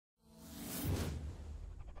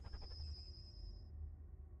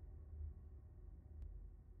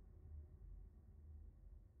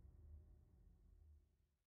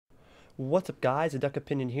What's up guys, a Duck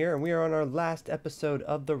Opinion here, and we are on our last episode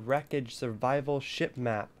of the Wreckage survival ship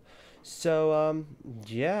map. So,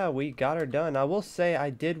 yeah, we got her done. I will say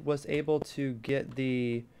I was able to get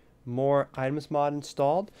the more items mod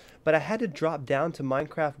installed, but I had to drop down to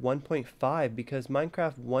Minecraft 1.5 because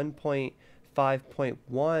Minecraft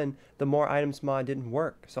 1.5.1, the more items mod didn't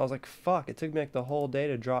work. So I was like, fuck, it took me like the whole day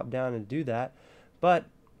to drop down and do that. But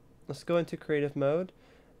let's go into creative mode.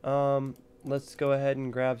 Let's go ahead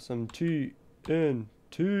and grab some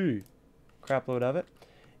TNT, crap load of it,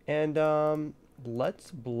 and let's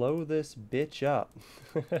blow this bitch up.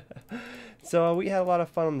 So we had a lot of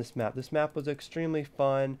fun on this map. This map was extremely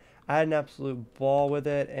fun. I had an absolute ball with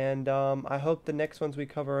it, and I hope the next ones we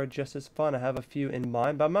cover are just as fun. I have a few in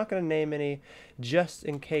mind, but I'm not going to name any just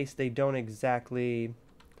in case they don't exactly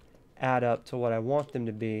add up to what I want them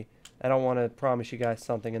to be. I don't want to promise you guys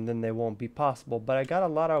something and then they won't be possible, but I got a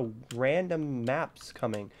lot of random maps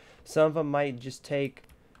coming. Some of them might just take,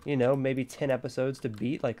 you know, maybe 10 episodes to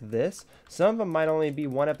beat, like this. Some of them might only be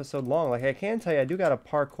 1 episode long. Like, I can tell you, I do got a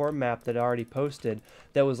parkour map that I already posted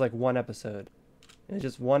that was like 1 episode. It's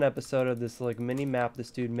just 1 episode of this like mini map this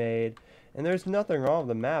dude made, and there's nothing wrong with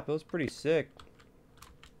the map. It was pretty sick.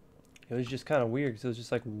 It was just kind of weird because it was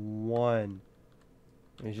just like one.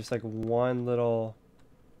 It was just like one little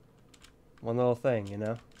thing, you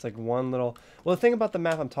know. It's like one little. Well, the thing about the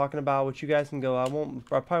map I'm talking about, which you guys can go, I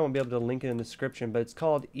probably won't be able to link it in the description, but it's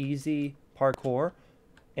called Easy Parkour.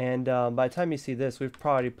 And by the time you see this, we've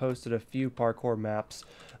probably posted a few parkour maps,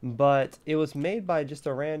 but it was made by just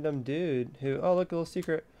a random dude who, oh look, a little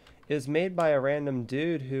secret, it was made by a random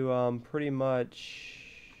dude who pretty much,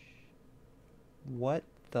 what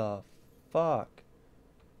the fuck,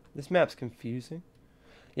 this map's confusing.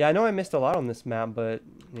 Yeah, I know I missed a lot on this map, but,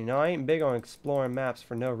 you know, I ain't big on exploring maps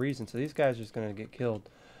for no reason, so these guys are just going to get killed.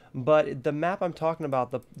 But the map I'm talking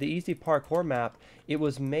about, the Easy Parkour map, it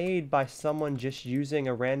was made by someone just using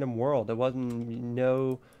a random world. It wasn't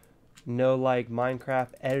no like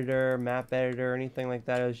Minecraft editor, map editor, or anything like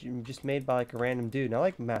that. It was just made by like a random dude. And I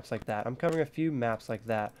like maps like that. I'm covering a few maps like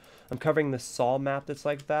that. I'm covering the Saw map that's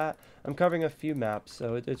like that. I'm covering a few maps,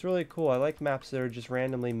 so it's really cool. I like maps that are just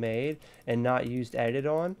randomly made and not used edited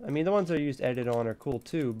on. I mean, the ones that are used edited on are cool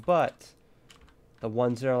too, but the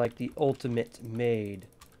ones that are like the ultimate made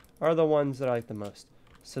are the ones that I like the most.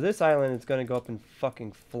 So this island is going to go up in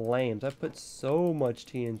fucking flames. I put so much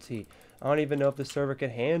TNT. I don't even know if the server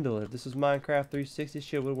could handle it. If this was Minecraft 360,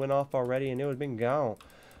 shit would have went off already and it would have been gone.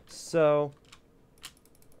 So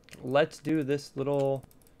let's do this little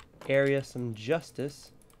area some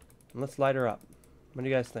justice and let's light her up. What do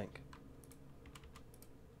you guys think?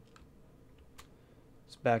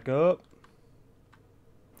 Let's back up.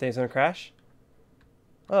 Think it's gonna crash?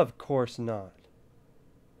 Of course not.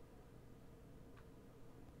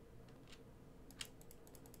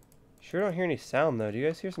 Sure don't hear any sound though. Do you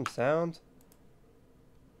guys hear some sound?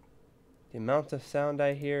 The amount of sound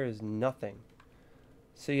I hear is nothing.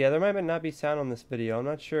 So yeah, there might not be sound on this video. I'm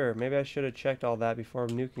not sure. Maybe I should have checked all that before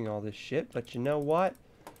nuking all this shit. But you know what?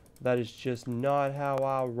 That is just not how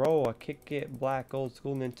I roll. I kick it black old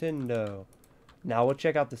school Nintendo. Now we'll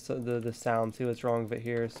check out the sound, see what's wrong with it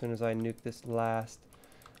here as soon as I nuke this last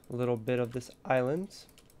little bit of this island.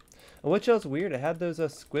 And which was weird. It had those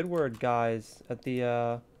Squidward guys at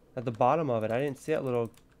the bottom of it. I didn't see that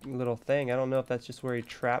little thing. I don't know if that's just where he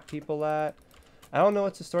trapped people at. I don't know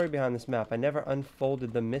what's the story behind this map. I never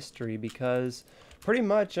unfolded the mystery because pretty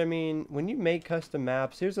much, I mean, when you make custom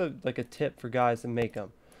maps, here's like a tip for guys that make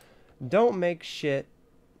them. Don't make shit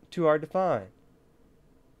too hard to find.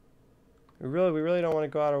 We really don't want to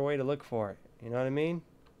go out of our way to look for it. You know what I mean?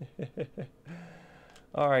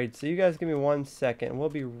 Alright, so you guys give me 1 second. We'll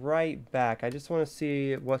be right back. I just want to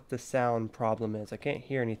see what the sound problem is. I can't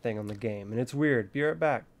hear anything on the game, and it's weird. Be right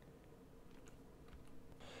back.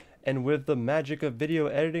 And with the magic of video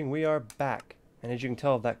editing, we are back. And as you can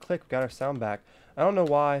tell, that click, we got our sound back. I don't know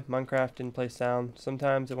why Minecraft didn't play sound.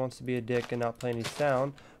 Sometimes it wants to be a dick and not play any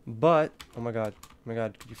sound. But, oh my god,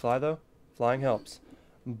 could you fly though? Flying helps.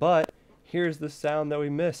 But, here's the sound that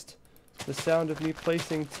we missed. The sound of me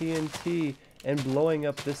placing TNT and blowing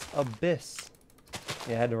up this abyss.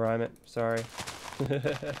 Yeah, I had to rhyme it. Sorry.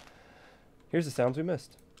 Here's the sounds we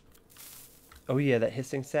missed. Oh yeah, that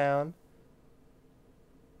hissing sound.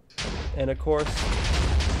 And of course,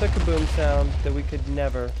 the kaboom sound that we could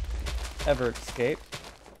never, ever escape.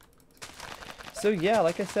 So yeah,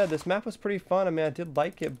 like I said, this map was pretty fun. I mean, I did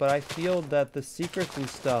like it, but I feel that the secrets and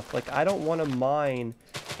stuff, like I don't want to mine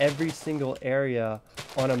every single area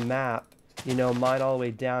on a map, you know, mine all the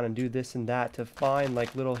way down and do this and that to find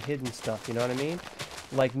like little hidden stuff, you know what I mean?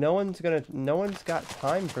 Like, no one's got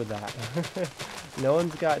time for that. No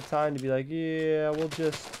one's got time to be like, yeah, we'll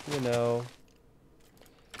just, you know,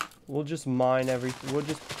 we'll just mine everything. We'll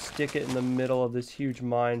just stick it in the middle of this huge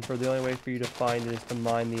mine for the only way for you to find it is to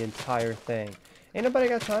mine the entire thing. Ain't nobody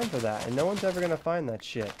got time for that, and no one's ever gonna find that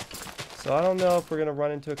shit. So I don't know if we're gonna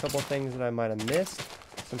run into a couple things that I might have missed.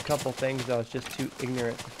 Some couple things that I was just too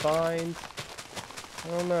ignorant to find.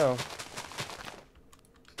 I don't know.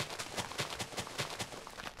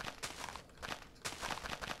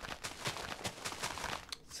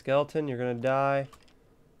 Skeleton, you're gonna die.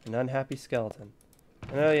 An unhappy skeleton.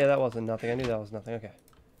 Oh yeah, that wasn't nothing. I knew that was nothing. Okay.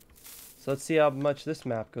 So let's see how much this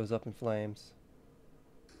map goes up in flames.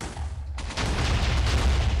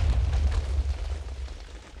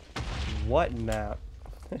 What map?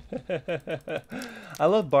 I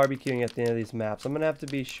love barbecuing at the end of these maps. I'm gonna have to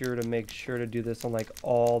be sure to make sure to do this on like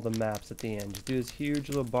all the maps at the end. Just do this huge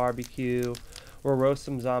little barbecue. We'll roast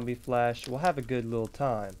some zombie flesh. We'll have a good little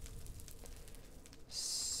time.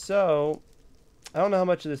 So, I don't know how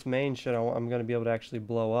much of this main shit I'm going to be able to actually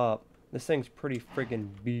blow up. This thing's pretty freaking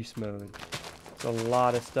beast mode. There's a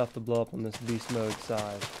lot of stuff to blow up on this beast mode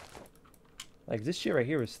side. Like, this shit right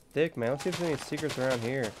here is thick, man. Let's see if there's any secrets around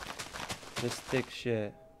here. This thick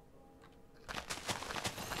shit.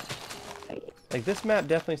 Like, this map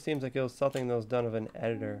definitely seems like it was something that was done with an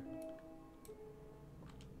editor.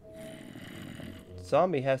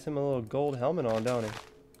 Zombie has him a little gold helmet on, don't he?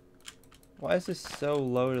 Why is this so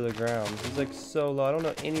low to the ground? This is like so low. I don't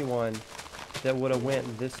know anyone that would have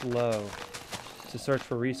went this low to search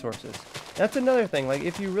for resources. That's another thing. Like,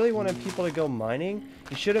 if you really wanted people to go mining,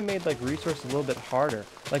 you should have made like resources a little bit harder.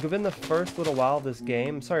 Like within the first little while of this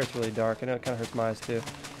game, sorry it's really dark. I know it kind of hurts my eyes too.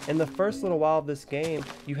 In the first little while of this game,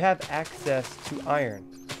 you have access to iron,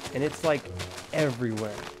 and it's like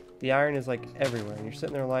everywhere. The iron is like everywhere, and you're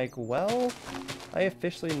sitting there like, well, I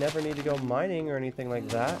officially never need to go mining or anything like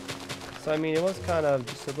that. So, I mean, it was kind of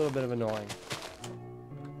just a little bit of annoying.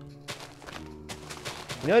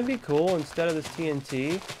 You know, it'd be cool, instead of this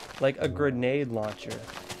TNT, like a grenade launcher.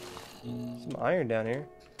 Some iron down here.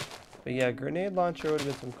 But yeah, grenade launcher would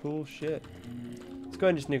have been some cool shit. Let's go ahead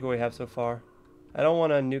and just nuke what we have so far. I don't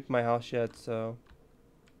want to nuke my house yet, so...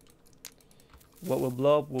 What will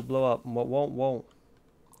blow up, will blow up. And what won't, won't.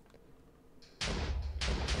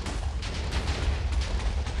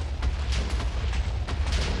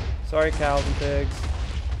 Sorry, cows and pigs.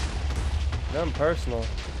 Nothing personal.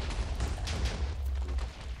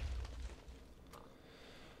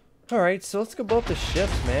 Alright, so let's go blow up the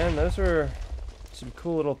ships, man. Those were some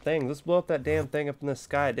cool little things. Let's blow up that damn thing up in the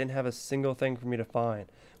sky. It didn't have a single thing for me to find.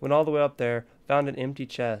 Went all the way up there, found an empty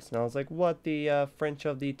chest, and I was like, what the French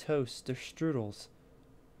of the toast? They're strudels.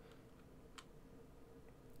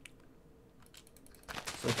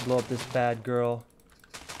 So let's blow up this bad girl.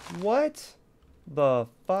 What the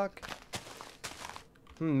fuck?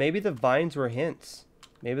 Maybe the vines were hints.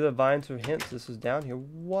 Maybe the vines were hints. This was down here.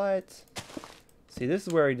 What? See, this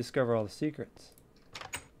is where we discover all the secrets.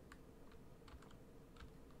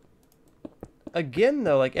 Again,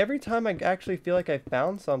 though, like every time I actually feel like I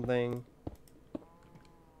found something.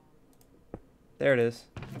 There it is.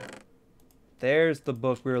 There's the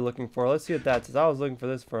book we were looking for. Let's see what that says. I was looking for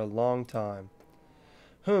this for a long time.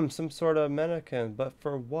 Some sort of mannequin, but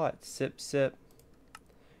for what? Sip, sip.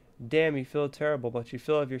 Damn, you feel terrible, but you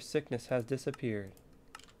feel if your sickness has disappeared.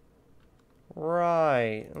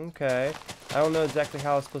 Right, okay. I don't know exactly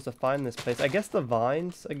how I was supposed to find this place. I guess the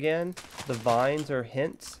vines, again, the vines are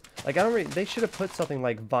hints. Like, I don't really, they should have put something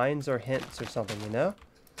like vines or hints or something, you know?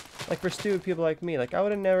 Like, for stupid people like me, like, I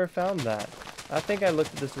would have never found that. I think I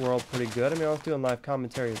looked at this world pretty good. I mean, I was doing live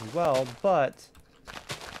commentary as well, but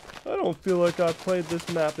I don't feel like I played this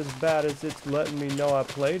map as bad as it's letting me know I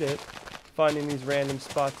played it. Finding these random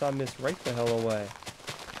spots I missed right the hell away.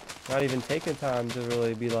 Not even taking time to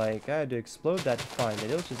really be like, I had to explode that to find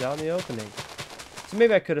it. It was just out in the opening. So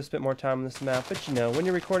maybe I could have spent more time on this map, but you know, when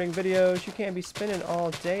you're recording videos, you can't be spending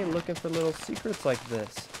all day looking for little secrets like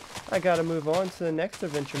this. I gotta move on to the next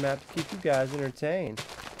adventure map to keep you guys entertained.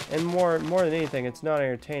 And more than anything, it's not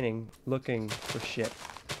entertaining looking for shit,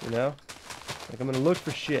 you know? Like, I'm gonna look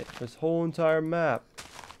for shit for this whole entire map.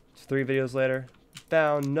 It's 3 videos later,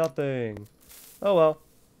 found nothing. Oh well.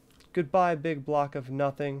 Goodbye, big block of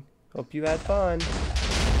nothing. Hope you had fun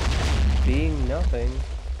being nothing.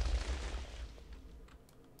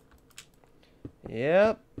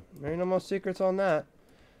 Yep, there ain't no more secrets on that.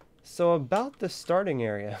 So about the starting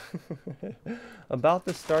area. About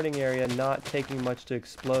the starting area not taking much to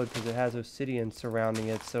explode because it has obsidian surrounding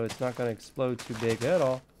it, so it's not going to explode too big at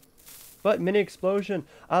all. But mini explosion.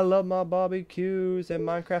 I love my barbecues and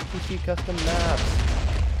Minecraft PC custom maps.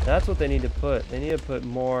 That's what they need to put. They need to put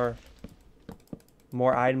more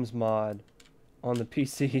items mod on the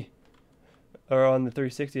PC or on the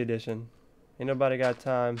 360 edition. Ain't nobody got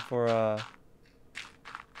time for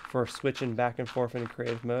switching back and forth into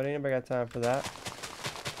creative mode. Ain't nobody got time for that.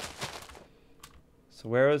 So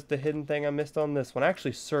where was the hidden thing I missed on this one? I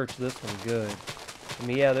actually searched this one good. I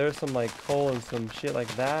mean, yeah, there was some like coal and some shit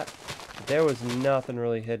like that. But there was nothing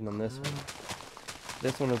really hidden on this one.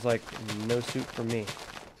 This one was like no suit for me.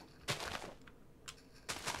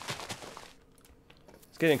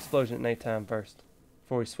 Let's get an explosion at nighttime first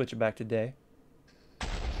before we switch it back to day.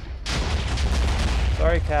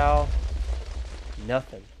 Sorry, Cal.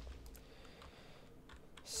 Nothing.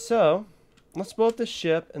 So, let's blow up the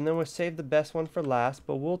ship, and then we'll save the best one for last,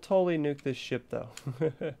 but we'll totally nuke this ship, though.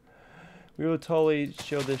 We will totally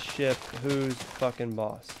show this ship who's fucking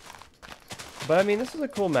boss. But, I mean, this is a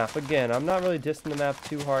cool map. Again, I'm not really dissing the map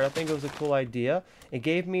too hard. I think it was a cool idea. It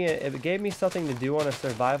gave me something to do on a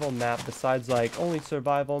survival map besides, like, only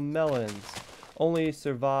survive on melons. Only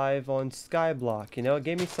survive on skyblock, you know? It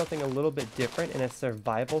gave me something a little bit different in a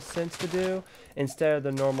survival sense to do instead of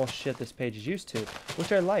the normal shit this page is used to,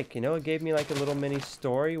 which I like, you know? It gave me like a little mini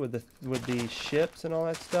story with the ships and all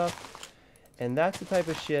that stuff, and that's the type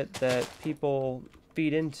of shit that people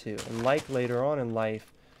feed into and like later on in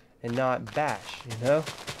life and not bash, you know?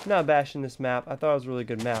 I'm not bashing this map. I thought it was a really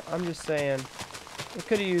good map. I'm just saying it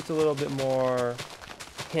could have used a little bit more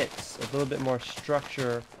hints, a little bit more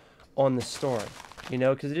structure on the story, you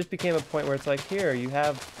know, because it just became a point where it's like, here you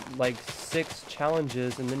have like 6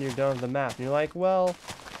 challenges and then you're done with the map, and you're like, well,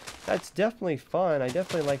 that's definitely fun, I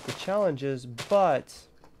definitely like the challenges, but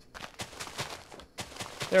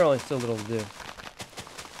they're only still little to do.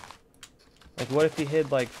 Like, what if you hid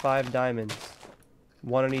like 5 diamonds,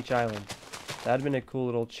 1 on each island? That'd have been a cool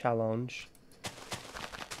little challenge.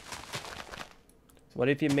 What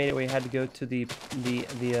if you made it where you had to go to the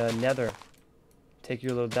nether, take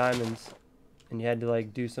your little diamonds, and you had to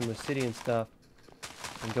like do some obsidian stuff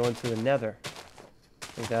and go into the nether?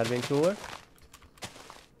 Think that'd have been cooler?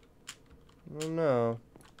 I don't know.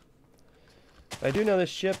 But I do know this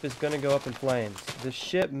ship is going to go up in flames. This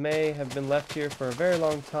ship may have been left here for a very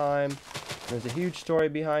long time. There's a huge story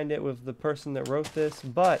behind it with the person that wrote this,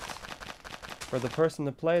 but for the person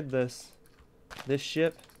that played this, this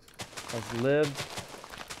ship has lived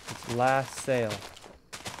its last sail.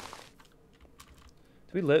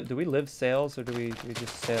 Do we live sails, or do we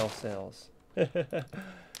just sail sails? Here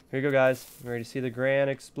we go, guys. You ready to see the grand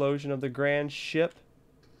explosion of the grand ship?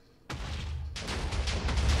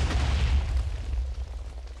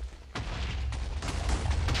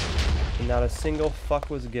 And not a single fuck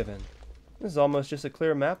was given. This is almost just a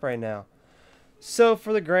clear map right now. So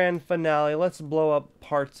for the grand finale, let's blow up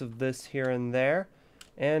parts of this here and there.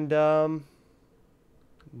 And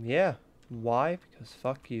yeah. Why? Because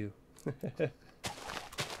fuck you.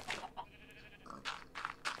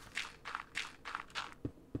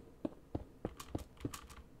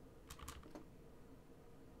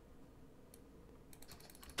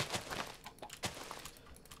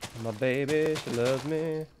 My baby, she loves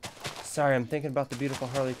me. Sorry, I'm thinking about the beautiful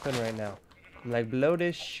Harley Quinn right now. I'm like, blow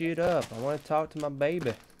this shit up. I want to talk to my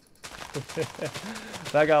baby.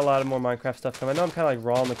 But I got a lot of more Minecraft stuff coming. I know I'm kind of like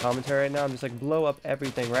raw in the commentary right now. I'm just like, blow up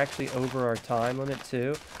everything. We're actually over our time limit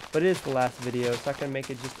too. But it is the last video, so I can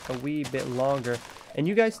make it just a wee bit longer. And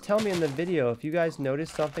you guys tell me in the video if you guys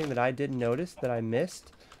noticed something that I didn't notice, that I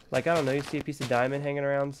missed. Like, I don't know, you see a piece of diamond hanging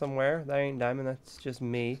around somewhere. That ain't diamond, that's just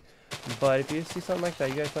me. But if you see something like that,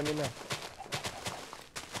 you guys let me know.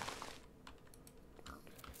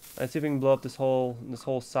 Let's see if we can blow up this whole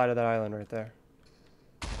side of that island right there.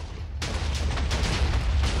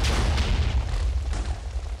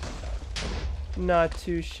 Not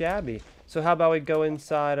too shabby. So how about we go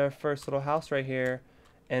inside our first little house right here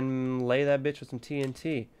and lay that bitch with some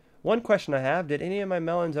TNT. One question I have, did any of my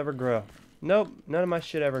melons ever grow? Nope, none of my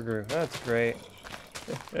shit ever grew. That's great.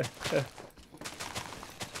 It's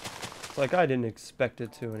like I didn't expect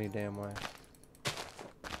it to any damn way.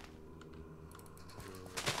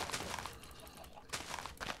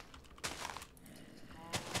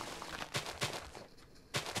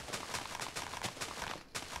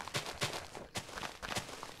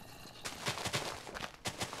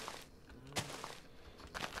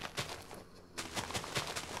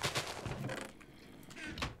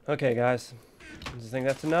 Okay, guys. Do you think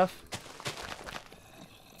that's enough?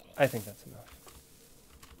 I think that's enough.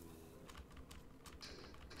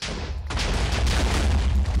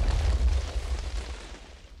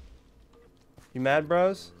 You mad,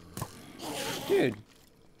 bros? Dude,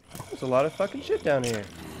 there's a lot of fucking shit down here.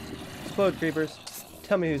 Explode, creepers.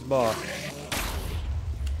 Tell me who's boss.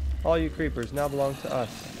 All you creepers now belong to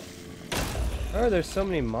us. Oh, there's so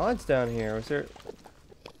many mods down here. Was there...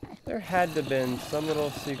 There had to have been some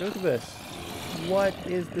little secret. Look at this. What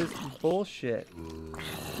is this bullshit?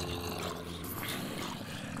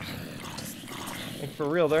 Like, for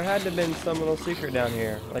real, there had to have been some little secret down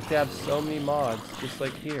here. Like, they have so many mods, just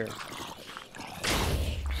like here.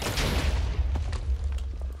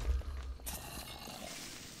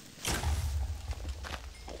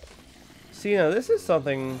 See, now this is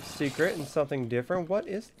something secret and something different. What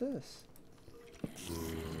is this?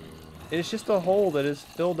 It's just a hole that is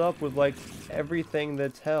filled up with, like, everything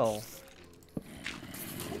that's hell.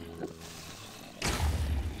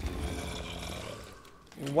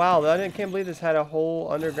 Wow, I can't believe this had a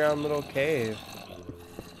whole underground little cave.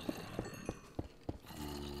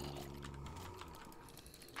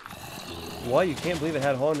 What? You can't believe it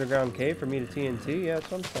had a whole underground cave for me to TNT? Yeah,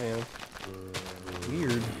 that's what I'm saying.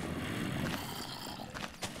 Weird.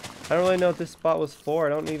 I don't really know what this spot was for. I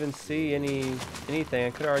don't even see anything.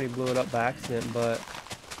 I could have already blew it up by accident, but...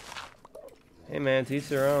 Hey man, to each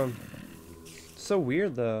their own. It's so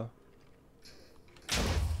weird though.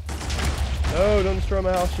 Oh, don't destroy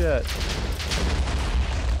my house yet.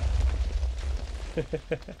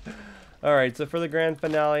 Alright, so for the grand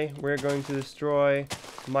finale, we're going to destroy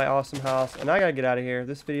my awesome house. And I gotta get out of here.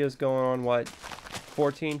 This video is going on, what,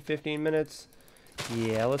 14, 15 minutes?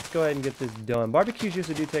 Yeah, let's go ahead and get this done. Barbecues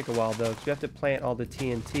usually do take a while, though, because you have to plant all the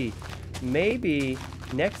TNT. Maybe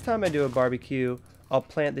next time I do a barbecue, I'll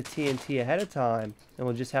plant the TNT ahead of time, and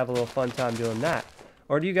we'll just have a little fun time doing that.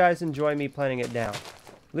 Or do you guys enjoy me planting it down?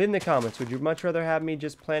 Leave in the comments. Would you much rather have me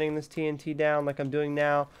just planting this TNT down like I'm doing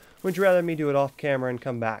now? Would you rather me do it off camera and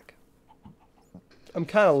come back? I'm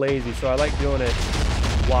kind of lazy, so I like doing it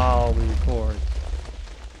while we record.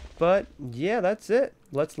 But yeah, that's it.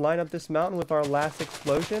 Let's line up this mountain with our last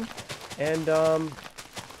explosion. And I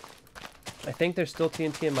think there's still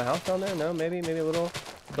TNT in my house down there. No, maybe a little.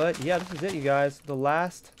 But yeah, this is it, you guys. The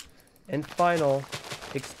last and final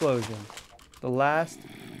explosion. The last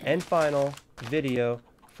and final video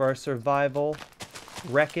for our survival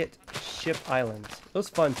Wreck-It ship islands. It was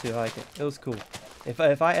fun too. I like it. It was cool. If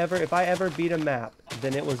I ever beat a map,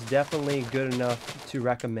 then it was definitely good enough to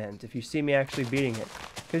recommend. If you see me actually beating it.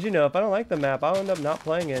 Because, you know, if I don't like the map, I'll end up not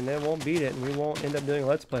playing it, and it won't beat it, and we won't end up doing a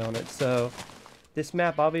Let's Play on it. So, this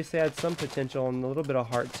map obviously had some potential and a little bit of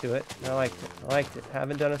heart to it. And I liked it. I liked it.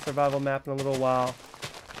 Haven't done a survival map in a little while,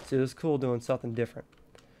 so it was cool doing something different.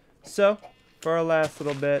 So, for our last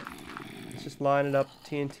little bit, let's just line it up,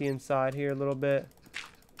 TNT inside here a little bit,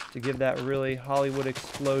 to give that really Hollywood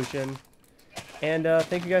explosion. And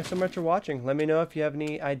thank you guys so much for watching. Let me know if you have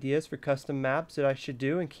any ideas for custom maps that I should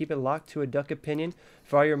do, and keep it locked to a duck opinion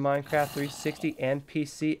for all your Minecraft 360 and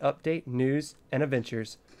PC update, news, and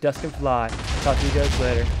adventures. Dusk and Fly. Talk to you guys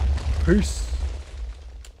later. Peace.